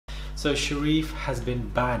So Sherif has been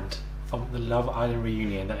banned from the Love Island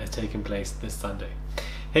reunion that is taking place this Sunday.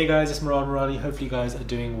 Hey guys, it's Murali. Hopefully you guys are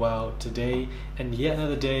doing well today, and yet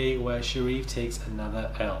another day where Sherif takes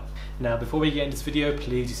another L. Now before we get into this video,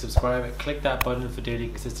 please do subscribe and click that button for daily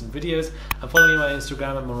consistent videos, and follow me on my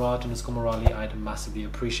Instagram at Murad_Murali. I'd massively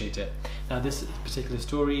appreciate it. Now this particular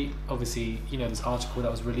story, obviously, this article that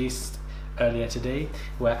was released earlier today,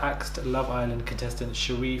 where axed Love Island contestant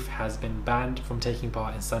Sherif has been banned from taking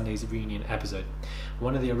part in Sunday's reunion episode.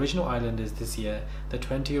 One of the original islanders this year, the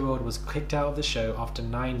 20-year-old was kicked out of the show after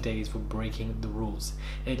 9 days for breaking the rules.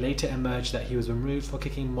 It later emerged that he was removed for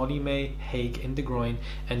kicking Molly May Hague in the groin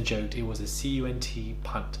and joked it was a CUNT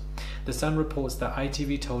punt. The Sun reports that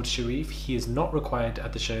ITV told Sherif he is not required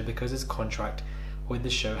at the show because his contract with the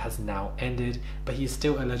show has now ended, but he is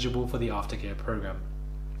still eligible for the aftercare program.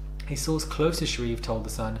 A source close to Sherif told The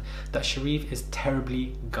Sun that Sherif is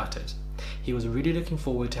terribly gutted. He was really looking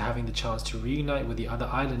forward to having the chance to reunite with the other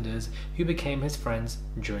islanders who became his friends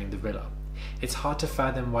during the villa. It's hard to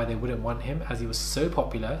fathom why they wouldn't want him, as he was so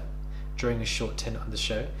popular during his short stint on the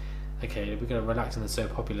show. Okay, we're going to relax on the so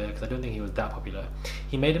popular because I don't think he was that popular.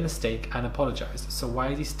 He made a mistake and apologized, so why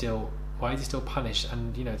is he still punished?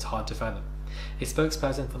 And it's hard to fathom. A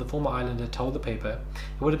spokesperson for the former islander told the paper,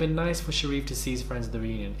 "It would have been nice for Sherif to see his friends at the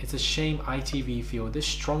reunion. It's a shame ITV feel this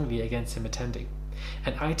strongly against him attending."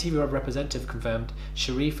 An ITV representative confirmed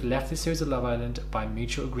Sherif left the series of Love Island by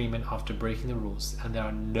mutual agreement after breaking the rules, and there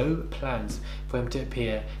are no plans for him to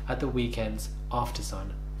appear at the weekend's After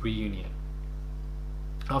Sun reunion.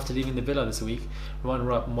 After leaving the villa this week,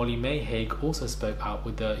 runner-up Molly May Hague also spoke out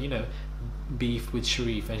with the, beef with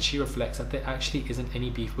Sherif, and she reflects that there actually isn't any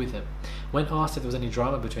beef with him. When asked if there was any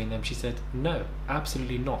drama between them, she said, "No,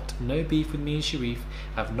 absolutely not. No beef with me and Sherif.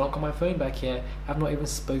 I've not got my phone back yet. I've not even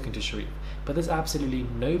spoken to Sherif. But there's absolutely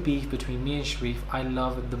no beef between me and Sherif. I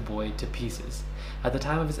love the boy to pieces." At the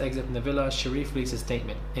time of his exit from the villa, Sherif released a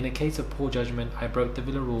statement. "In a case of poor judgment, I broke the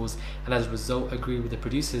villa rules, and as a result agreed with the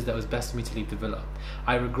producers that it was best for me to leave the villa.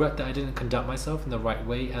 I regret that I didn't conduct myself in the right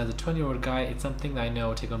way, and as a 20-year-old guy, it's something that I know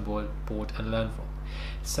I'll take on board and learn from."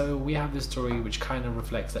 So we have this story which kind of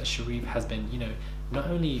reflects that Sherif has been, not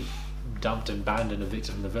only dumped and banned and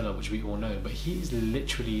evicted from the villa, which we all know, but he's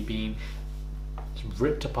literally been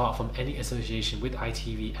ripped apart from any association with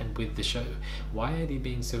ITV and with the show. Why are they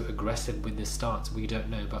being so aggressive with this stance? We don't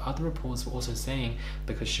know, but other reports were also saying,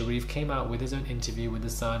 because Sherif came out with his own interview with The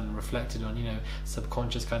Sun and reflected on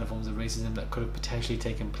subconscious kind of forms of racism that could have potentially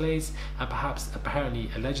taken place, and perhaps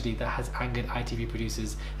apparently allegedly that has angered ITV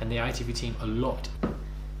producers and the ITV team a lot.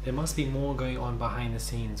 There must be more going on behind the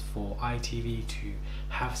scenes for ITV to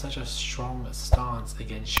have such a strong stance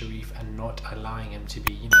against Sherif and not allowing him to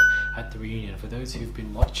be, at the reunion. For those who've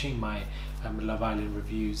been watching my Love Island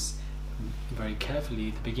reviews very carefully,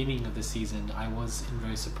 at the beginning of the season, I was in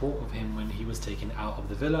very support of him when he was taken out of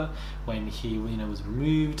the villa, when he was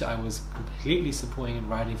removed. I was completely supporting and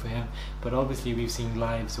riding for him, but obviously we've seen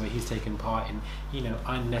lives where he's taken part in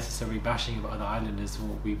unnecessary bashing of other islanders,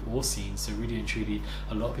 what we've all seen. So really and truly,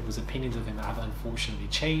 a lot of people's opinions of him have unfortunately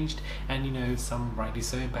changed, and some rightly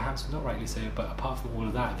so and perhaps not rightly so. But apart from all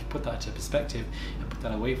of that, if you put that into perspective and put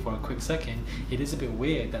that away for a quick second, it is a bit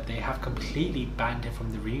weird that they have completely banned him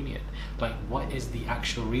from the reunion. Like, what is the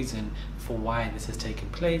actual reason for why this has taken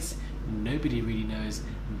place? Nobody really knows,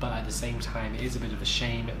 but at the same time it is a bit of a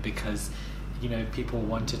shame because people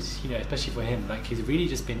wanted, especially for him, like, he's really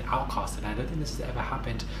just been outcasted. I don't think this has ever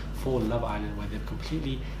happened for Love Island, where they've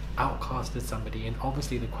completely outcasted somebody. And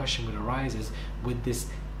obviously the question would arise is, with this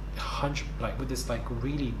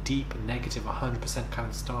really deep negative 100% kind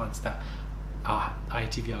of stance that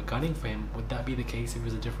ITV are gunning for him, would that be the case if it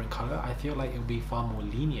was a different colour? I feel like it would be far more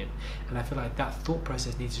lenient, and I feel like that thought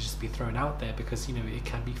process needs to just be thrown out there because it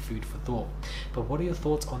can be food for thought. But what are your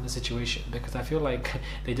thoughts on the situation? Because I feel like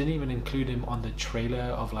they didn't even include him on the trailer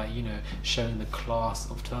of showing the class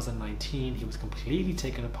of 2019. He was completely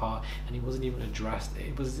taken apart and he wasn't even addressed.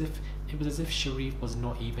 It was as if Sherif was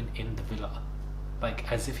not even in the villa.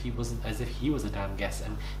 Like, as if he was a damn guest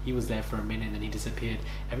and he was there for a minute and then he disappeared.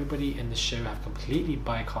 Everybody in the show have completely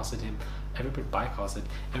bypassed him.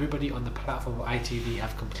 Everybody on the platform of ITV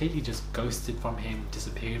have completely just ghosted from him,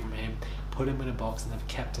 disappeared from him, put him in a box and have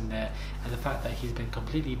kept him there. And the fact that he's been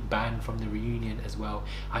completely banned from the reunion as well,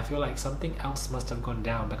 I feel like something else must have gone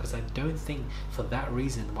down, because I don't think for that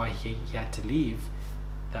reason why he had to leave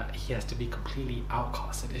that he has to be completely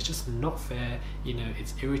outcasted. It's just not fair, you know,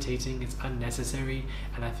 it's irritating, it's unnecessary,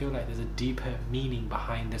 and I feel like there's a deeper meaning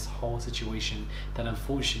behind this whole situation that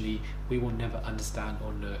unfortunately we will never understand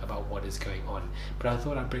or know about what is going on. But I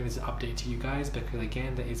thought I'd bring this update to you guys because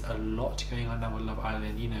again, there is a lot going on now with Love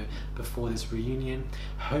Island, you know, before this reunion.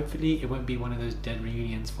 Hopefully it won't be one of those dead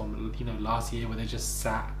reunions from, you know, last year where they just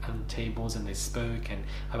sat on tables and they spoke and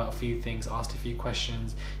about a few things, asked a few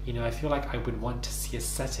questions. You know, I feel like I would want to see a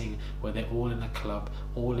setting where they're all in a club,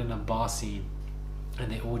 all in a bar scene,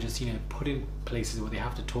 and they all just, you know, put in places where they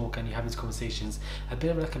have to talk and you have these conversations, a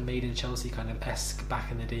bit of like a Made in Chelsea kind of esque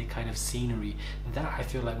back in the day kind of scenery. That I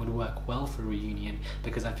feel like would work well for a reunion,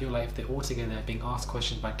 because I feel like if they're all together being asked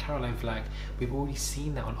questions by Caroline Flack, we've already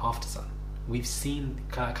seen that on Aftersun. We've seen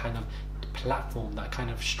that kind of platform, that kind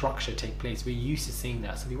of structure take place. We're used to seeing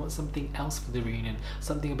that, so we want something else for the reunion,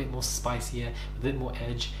 something a bit more spicier, a bit more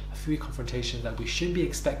edge, a few confrontations that we should be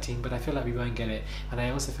expecting, but I feel like we won't get it. And I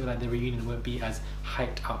also feel like the reunion won't be as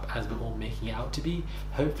hyped up as we're all making it out to be.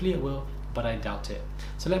 Hopefully it will, but I doubt it.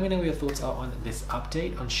 So let me know what your thoughts are on this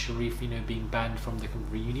update on Sherif, you know, being banned from the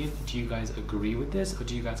reunion. Do you guys agree with this, or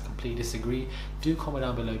do you guys completely disagree? Do comment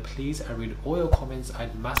down below, please. I read all your comments.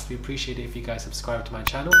 I'd massively appreciate it if you guys subscribe to my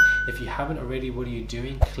channel. If you haven't already, what are you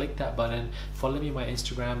doing? Click that button. Follow me on my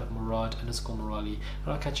Instagram, Murad_Morali,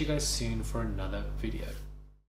 and I'll catch you guys soon for another video.